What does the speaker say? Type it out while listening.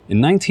In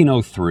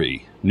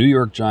 1903, New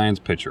York Giants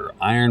pitcher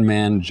Iron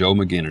Man Joe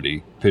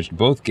McGinnity pitched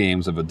both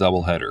games of a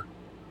doubleheader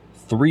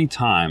 3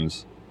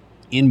 times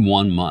in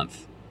 1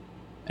 month,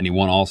 and he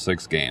won all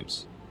 6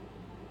 games.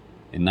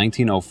 In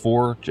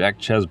 1904, Jack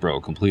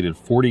Chesbro completed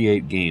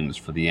 48 games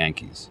for the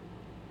Yankees.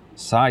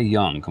 Cy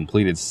Young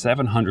completed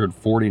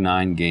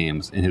 749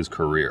 games in his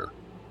career.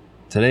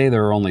 Today,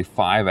 there are only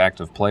 5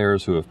 active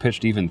players who have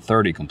pitched even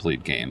 30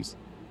 complete games,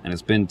 and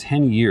it's been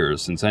 10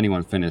 years since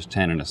anyone finished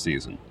 10 in a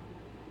season.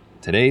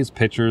 Today's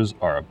pitchers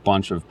are a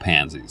bunch of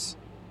pansies.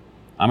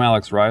 I'm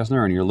Alex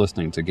Reisner, and you're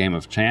listening to Game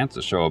of Chance,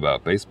 a show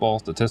about baseball,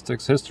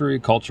 statistics,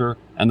 history, culture,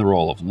 and the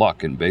role of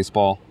luck in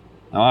baseball.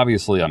 Now,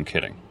 obviously, I'm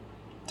kidding.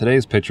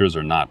 Today's pitchers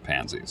are not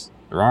pansies.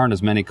 There aren't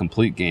as many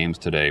complete games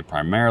today,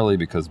 primarily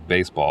because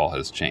baseball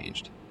has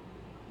changed.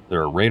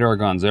 There are radar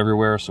guns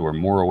everywhere, so we're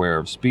more aware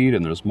of speed,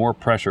 and there's more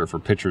pressure for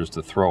pitchers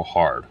to throw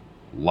hard.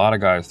 A lot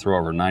of guys throw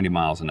over 90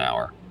 miles an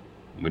hour.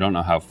 We don't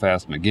know how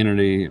fast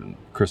McGinnity and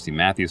Christy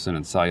Mathewson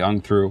and Cy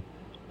Young threw,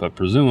 but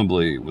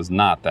presumably it was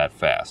not that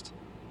fast.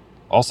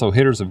 Also,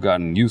 hitters have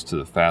gotten used to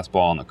the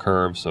fastball and the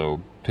curve, so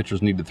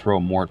pitchers need to throw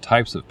more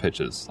types of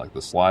pitches, like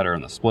the slider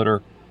and the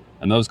splitter,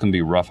 and those can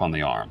be rough on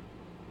the arm.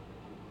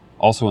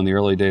 Also, in the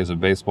early days of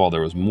baseball,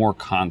 there was more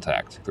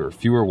contact. There were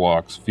fewer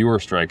walks, fewer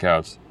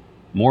strikeouts,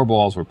 more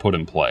balls were put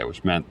in play,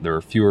 which meant there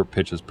were fewer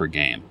pitches per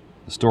game.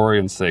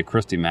 Historians say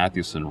Christy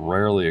Mathewson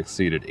rarely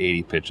exceeded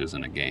 80 pitches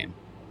in a game.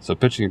 So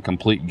pitching a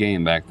complete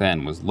game back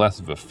then was less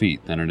of a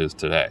feat than it is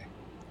today.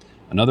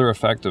 Another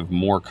effect of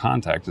more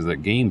contact is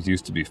that games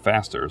used to be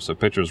faster, so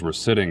pitchers were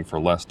sitting for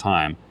less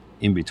time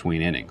in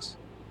between innings.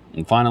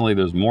 And finally,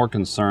 there's more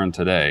concern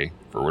today,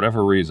 for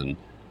whatever reason,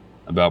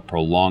 about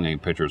prolonging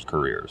pitchers'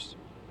 careers.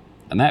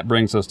 And that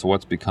brings us to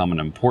what's become an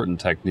important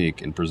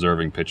technique in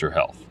preserving pitcher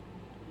health: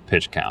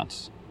 pitch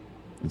counts.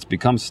 It's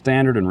become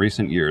standard in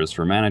recent years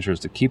for managers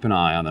to keep an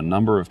eye on the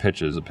number of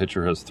pitches a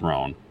pitcher has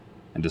thrown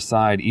and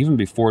decide, even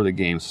before the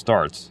game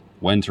starts,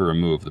 when to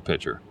remove the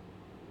pitcher.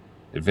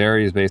 It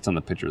varies based on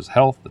the pitcher's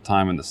health, the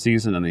time in the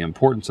season, and the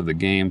importance of the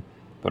game,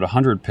 but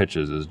 100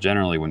 pitches is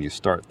generally when you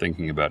start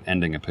thinking about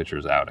ending a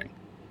pitcher's outing.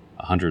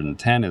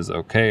 110 is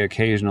okay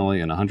occasionally,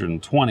 and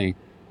 120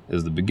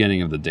 is the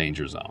beginning of the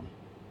danger zone.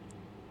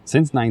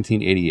 Since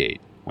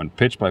 1988, when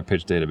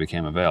pitch-by-pitch data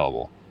became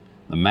available,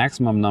 the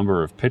maximum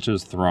number of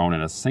pitches thrown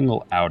in a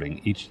single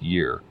outing each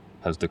year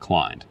has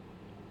declined.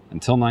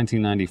 Until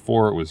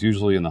 1994, it was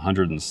usually in the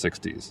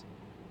 160s.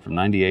 From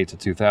 98 to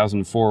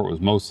 2004, it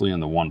was mostly in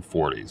the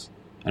 140s.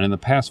 And in the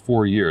past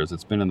 4 years,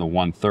 it's been in the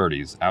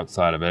 130s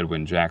outside of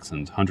Edwin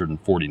Jackson's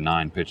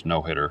 149-pitch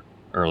no-hitter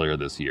earlier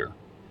this year.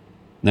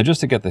 Now,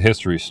 just to get the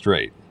history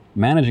straight,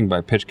 managing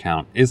by pitch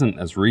count isn't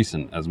as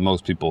recent as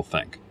most people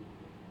think.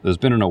 There's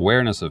been an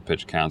awareness of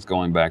pitch counts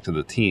going back to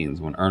the teens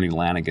when Ernie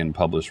Lanigan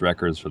published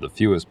records for the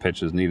fewest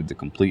pitches needed to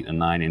complete a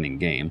 9-inning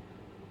game.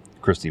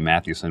 Christy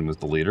Mathewson was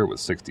the leader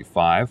with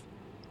 65.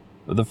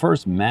 But the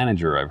first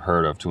manager I've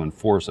heard of to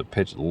enforce a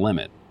pitch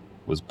limit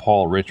was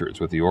Paul Richards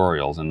with the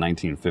Orioles in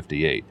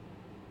 1958,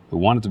 who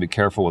wanted to be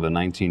careful with a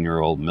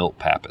 19-year-old Milt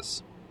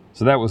Pappas.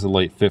 So that was the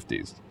late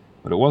 50s,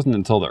 but it wasn't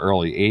until the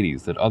early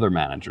 80s that other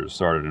managers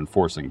started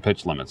enforcing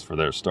pitch limits for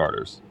their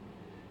starters.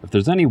 If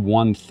there's any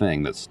one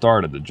thing that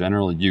started the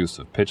general use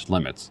of pitch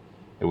limits,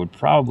 it would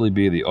probably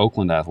be the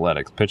Oakland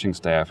Athletics pitching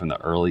staff in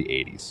the early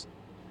 80s.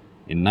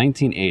 In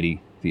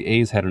 1980, the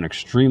A's had an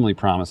extremely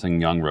promising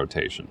young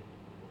rotation.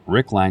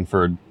 Rick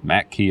Langford,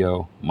 Matt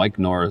Keogh, Mike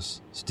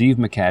Norris, Steve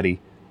McCatty,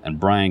 and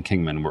Brian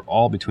Kingman were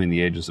all between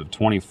the ages of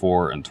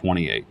 24 and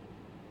 28.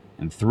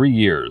 In 3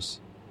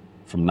 years,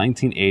 from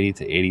 1980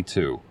 to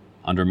 82,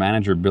 under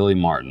manager Billy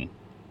Martin,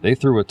 they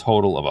threw a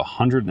total of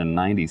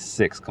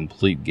 196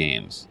 complete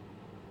games.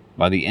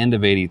 By the end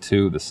of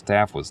 82, the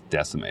staff was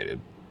decimated.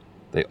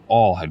 They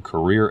all had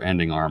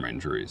career-ending arm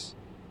injuries.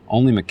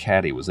 Only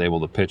McCatty was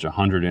able to pitch a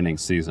 100-inning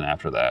season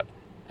after that,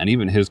 and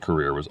even his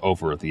career was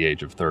over at the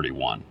age of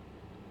 31.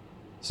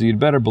 So you'd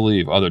better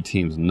believe other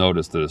teams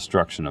noticed the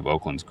destruction of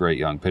Oakland's great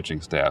young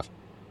pitching staff,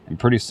 and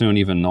pretty soon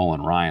even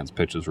Nolan Ryan's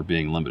pitches were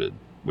being limited,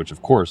 which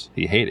of course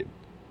he hated.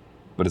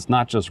 But it's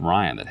not just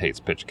Ryan that hates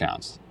pitch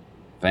counts.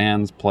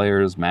 Fans,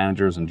 players,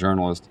 managers, and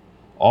journalists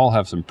all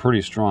have some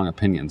pretty strong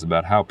opinions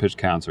about how pitch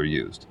counts are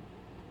used.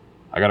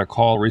 I got a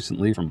call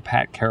recently from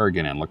Pat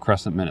Kerrigan in La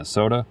Crescent,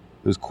 Minnesota,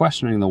 who's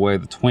questioning the way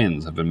the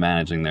Twins have been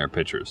managing their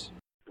pitchers.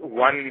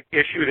 One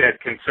issue that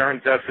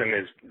concerns us and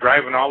is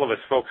driving all of us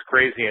folks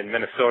crazy in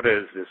Minnesota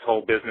is this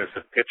whole business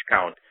of pitch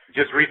count.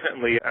 Just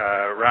recently,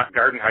 Ron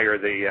Gardenhire,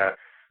 the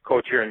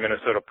coach here in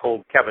Minnesota,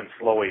 pulled Kevin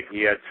Slowey.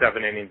 He had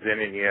 7 innings in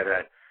and he had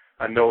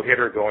a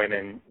no-hitter going,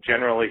 and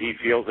generally he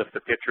feels if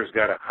the pitcher's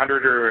got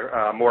 100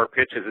 or more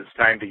pitches, it's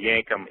time to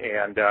yank him.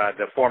 And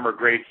the former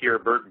great here,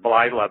 Bert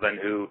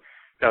Blyleven, who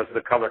does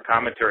the color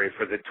commentary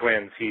for the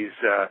Twins,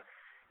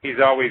 he's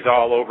always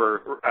all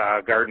over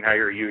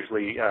Gardenhire,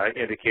 usually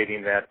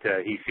indicating that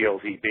he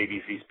feels he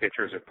babies these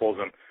pitchers or pulls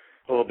them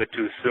a little bit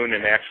too soon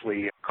and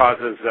actually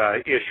causes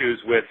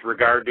issues with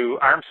regard to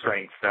arm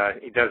strength.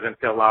 He doesn't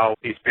allow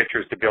these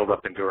pitchers to build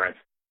up endurance.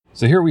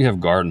 So here we have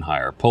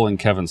Gardenhire pulling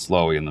Kevin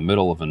Slowey in the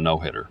middle of a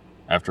no-hitter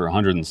after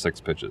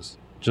 106 pitches.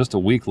 Just a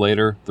week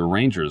later, the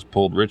Rangers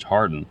pulled Rich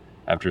Harden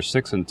after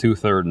 6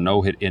 2/3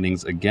 no-hit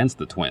innings against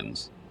the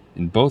Twins.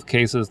 In both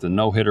cases, the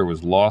no-hitter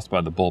was lost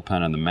by the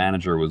bullpen and the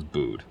manager was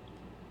booed.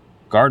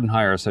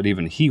 Gardenhire said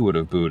even he would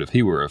have booed if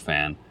he were a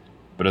fan,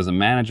 but as a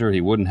manager, he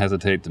wouldn't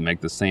hesitate to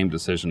make the same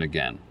decision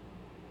again.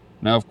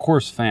 Now, of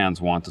course, fans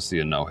want to see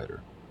a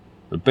no-hitter,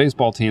 but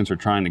baseball teams are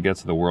trying to get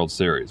to the World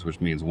Series,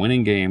 which means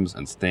winning games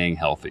and staying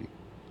healthy.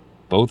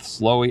 Both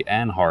Slowey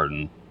and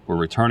Harden were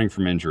returning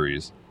from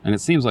injuries, and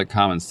it seems like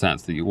common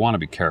sense that you want to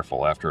be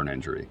careful after an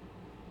injury.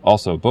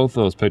 Also, both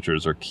those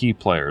pitchers are key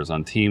players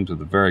on teams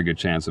with a very good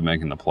chance of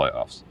making the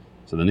playoffs,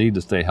 so the need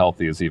to stay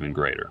healthy is even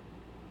greater.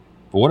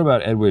 But what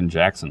about Edwin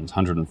Jackson's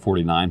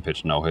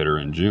 149-pitch no-hitter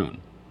in June?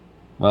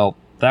 Well,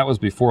 that was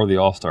before the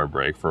All-Star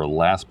break for a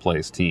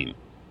last-place team.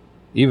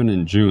 Even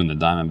in June, the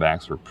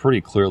Diamondbacks were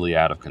pretty clearly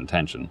out of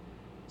contention,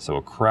 so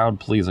a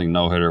crowd-pleasing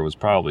no-hitter was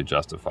probably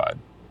justified.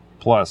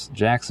 Plus,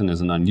 Jackson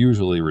is an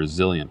unusually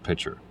resilient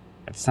pitcher.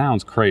 It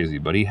sounds crazy,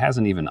 but he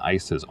hasn't even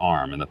iced his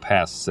arm in the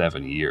past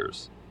 7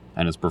 years,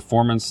 and his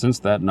performance since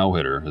that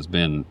no-hitter has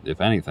been, if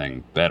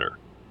anything, better.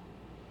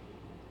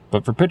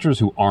 But for pitchers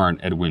who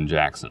aren't Edwin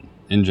Jackson,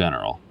 in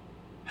general,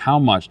 how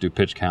much do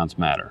pitch counts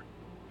matter?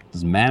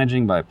 Does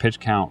managing by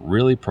pitch count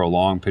really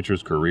prolong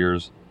pitchers'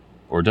 careers,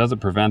 or does it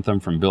prevent them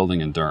from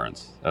building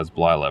endurance, as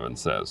Blyleven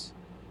says?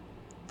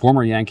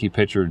 Former Yankee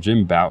pitcher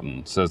Jim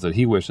Bouton says that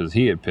he wishes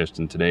he had pitched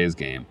in today's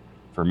game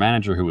for a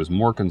manager who was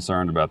more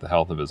concerned about the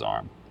health of his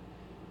arm.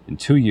 In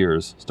 2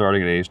 years,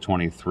 starting at age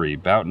 23,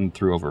 Bouton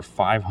threw over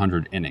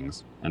 500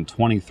 innings and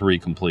 23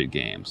 complete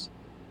games.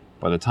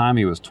 By the time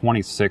he was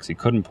 26, he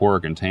couldn't pour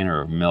a container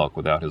of milk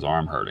without his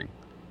arm hurting.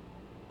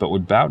 But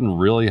would Bouton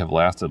really have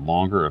lasted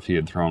longer if he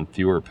had thrown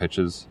fewer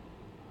pitches?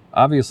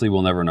 Obviously,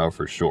 we'll never know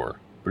for sure,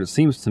 but it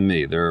seems to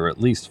me there are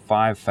at least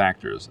 5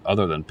 factors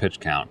other than pitch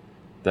count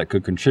that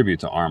could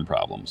contribute to arm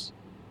problems.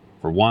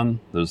 For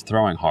one, there's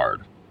throwing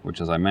hard, which,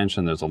 as I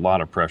mentioned, there's a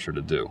lot of pressure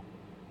to do.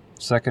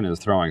 Second is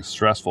throwing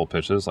stressful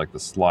pitches like the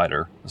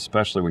slider,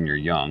 especially when you're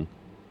young.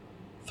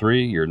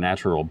 3, your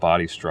natural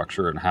body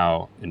structure and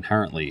how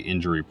inherently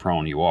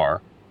injury-prone you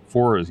are.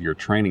 4 is your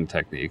training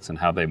techniques and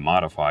how they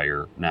modify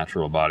your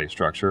natural body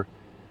structure.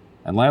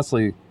 And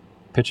lastly,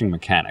 pitching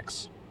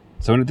mechanics.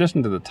 So in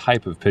addition to the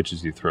type of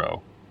pitches you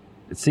throw,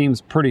 it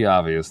seems pretty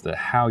obvious that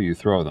how you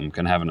throw them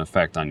can have an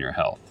effect on your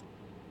health.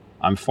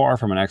 I'm far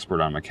from an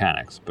expert on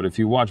mechanics, but if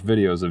you watch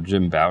videos of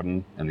Jim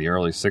Bouton in the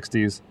early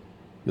 60s,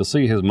 you'll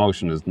see his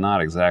motion is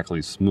not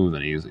exactly smooth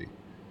and easy.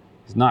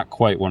 He's not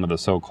quite one of the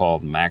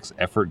so-called max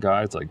effort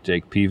guys like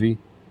Jake Peavy,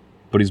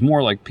 but he's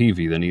more like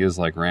Peavy than he is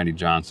like Randy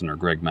Johnson or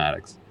Greg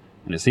Maddux,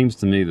 and it seems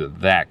to me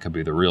that that could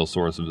be the real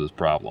source of his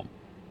problem.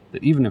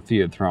 That even if he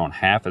had thrown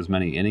half as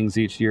many innings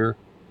each year,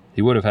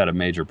 he would have had a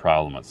major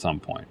problem at some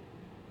point.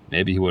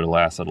 Maybe he would have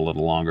lasted a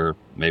little longer,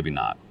 maybe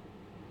not.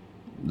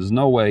 There's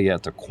no way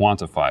yet to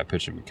quantify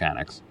pitching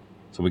mechanics,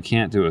 so we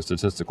can't do a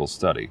statistical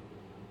study,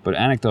 but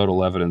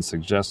anecdotal evidence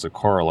suggests a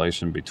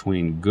correlation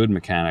between good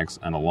mechanics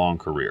and a long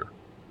career.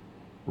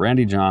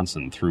 Randy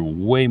Johnson threw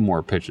way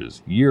more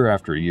pitches year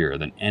after year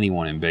than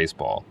anyone in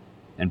baseball,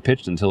 and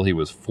pitched until he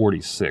was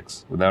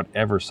 46 without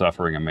ever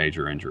suffering a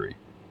major injury.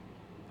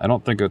 I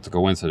don't think it's a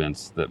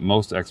coincidence that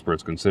most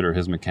experts consider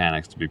his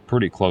mechanics to be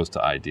pretty close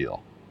to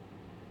ideal.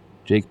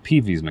 Jake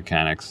Peavy's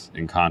mechanics,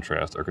 in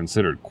contrast, are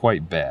considered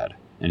quite bad,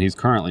 and he's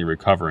currently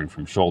recovering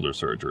from shoulder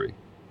surgery.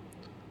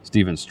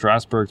 Steven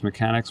Strasburg's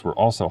mechanics were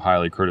also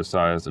highly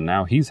criticized, and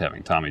now he's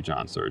having Tommy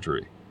John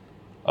surgery.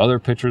 Other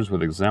pitchers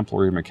with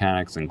exemplary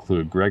mechanics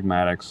include Greg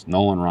Maddux,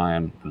 Nolan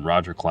Ryan, and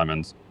Roger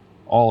Clemens,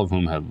 all of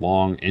whom had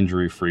long,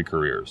 injury-free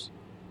careers.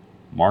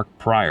 Mark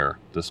Prior,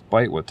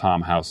 despite what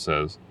Tom House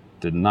says,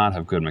 did not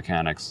have good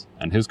mechanics,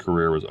 and his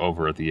career was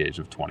over at the age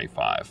of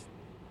 25.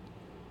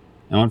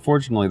 Now,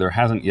 unfortunately, there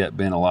hasn't yet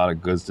been a lot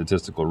of good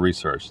statistical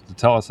research to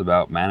tell us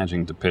about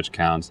managing to pitch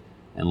counts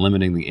and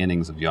limiting the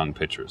innings of young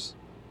pitchers.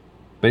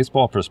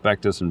 Baseball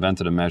Prospectus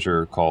invented a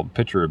measure called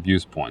pitcher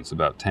abuse points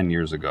about 10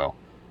 years ago,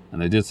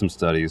 and they did some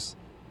studies,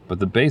 but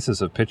the basis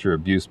of pitcher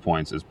abuse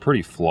points is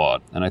pretty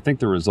flawed, and I think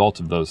the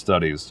results of those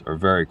studies are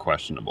very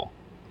questionable.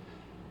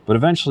 But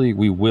eventually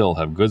we will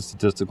have good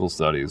statistical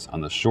studies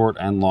on the short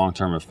and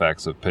long-term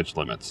effects of pitch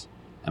limits,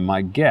 and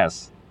my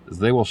guess is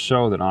they will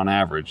show that on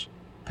average,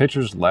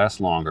 pitchers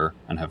last longer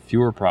and have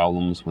fewer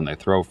problems when they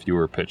throw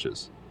fewer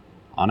pitches.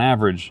 On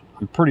average,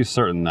 I'm pretty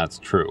certain that's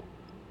true,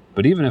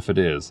 but even if it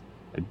is,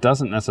 it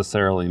doesn't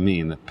necessarily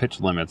mean that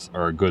pitch limits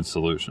are a good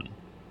solution.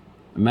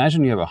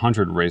 Imagine you have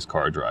 100 race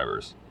car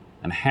drivers,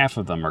 and half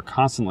of them are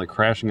constantly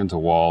crashing into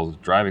walls,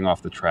 driving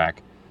off the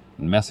track,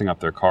 and messing up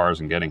their cars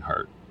and getting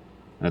hurt.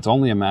 And it's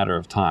only a matter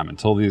of time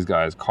until these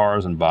guys'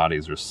 cars and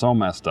bodies are so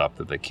messed up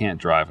that they can't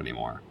drive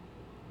anymore.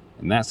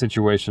 In that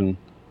situation,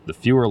 the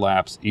fewer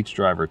laps each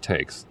driver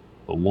takes,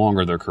 the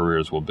longer their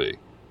careers will be.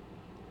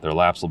 Their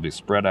laps will be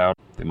spread out,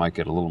 they might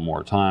get a little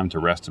more time to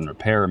rest and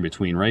repair in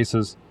between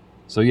races,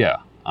 so yeah,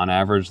 on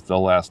average,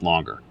 they'll last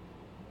longer.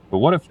 But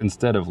what if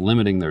instead of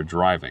limiting their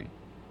driving,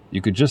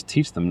 You could just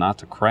teach them not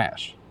to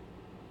crash.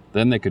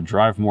 Then they could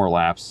drive more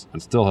laps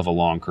and still have a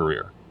long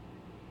career.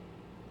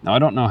 Now, I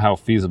don't know how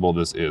feasible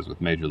this is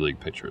with major league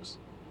pitchers.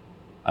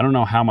 I don't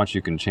know how much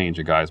you can change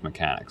a guy's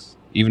mechanics,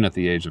 even at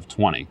the age of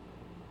 20,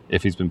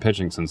 if he's been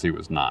pitching since he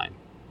was 9.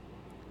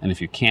 And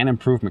if you can't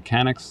improve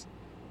mechanics,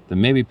 then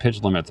maybe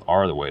pitch limits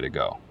are the way to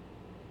go.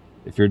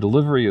 If your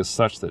delivery is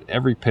such that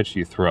every pitch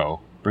you throw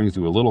brings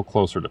you a little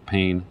closer to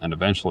pain and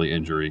eventually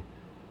injury,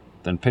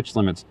 then pitch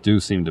limits do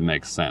seem to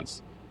make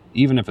sense,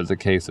 even if it's a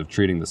case of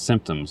treating the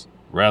symptoms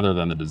rather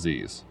than the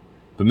disease.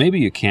 But maybe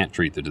you can't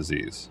treat the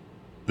disease.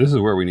 This is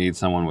where we need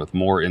someone with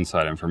more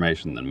inside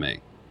information than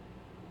me.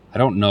 I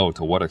don't know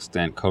to what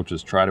extent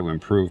coaches try to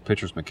improve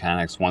pitchers'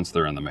 mechanics once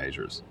they're in the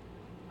majors.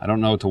 I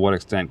don't know to what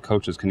extent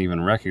coaches can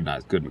even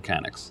recognize good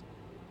mechanics.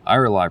 I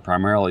rely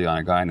primarily on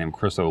a guy named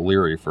Chris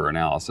O'Leary for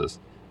analysis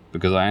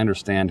because I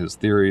understand his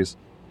theories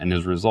and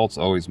his results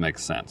always make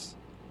sense.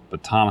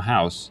 But Tom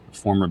House, a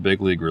former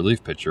big league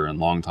relief pitcher and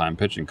longtime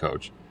pitching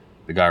coach,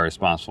 the guy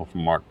responsible for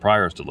Mark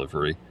Pryor's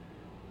delivery,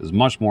 is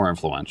much more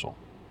influential.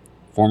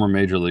 Former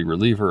major league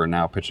reliever and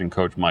now pitching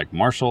coach Mike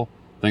Marshall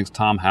thinks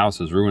Tom House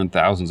has ruined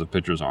thousands of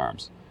pitchers'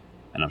 arms,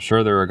 and I'm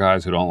sure there are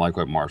guys who don't like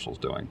what Marshall's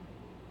doing.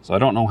 So I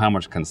don't know how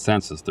much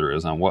consensus there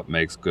is on what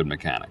makes good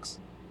mechanics.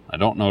 I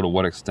don't know to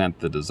what extent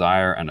the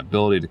desire and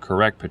ability to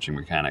correct pitching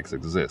mechanics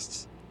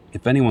exists.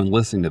 If anyone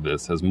listening to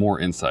this has more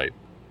insight,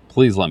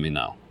 please let me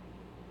know.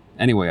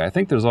 Anyway, I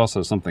think there's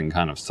also something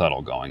kind of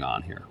subtle going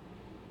on here.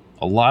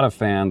 A lot of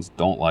fans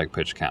don't like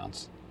pitch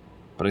counts,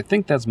 but I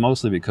think that's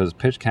mostly because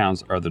pitch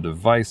counts are the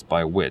device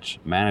by which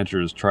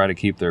managers try to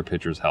keep their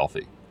pitchers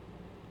healthy.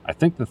 I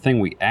think the thing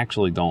we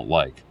actually don't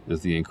like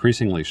is the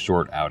increasingly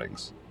short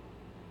outings.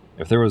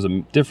 If there was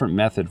a different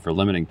method for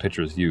limiting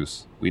pitchers'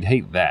 use, we'd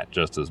hate that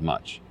just as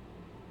much.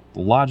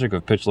 The logic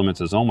of pitch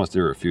limits is almost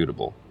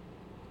irrefutable.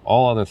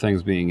 All other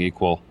things being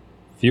equal,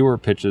 fewer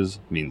pitches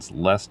means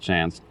less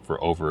chance for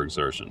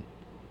overexertion.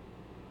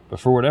 But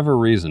for whatever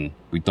reason,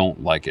 we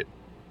don't like it.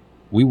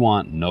 We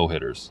want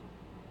no-hitters.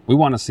 We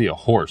want to see a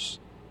horse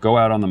go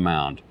out on the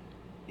mound,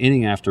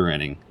 inning after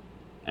inning,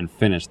 and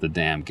finish the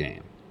damn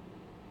game.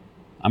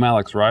 I'm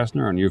Alex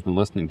Reisner, and you've been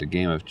listening to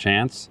Game of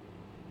Chance.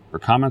 For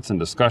comments and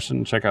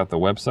discussion, check out the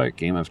website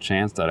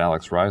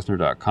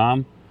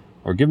gameofchance.alexreisner.com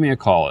or give me a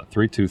call at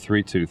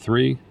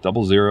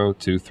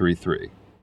 323-23-00233.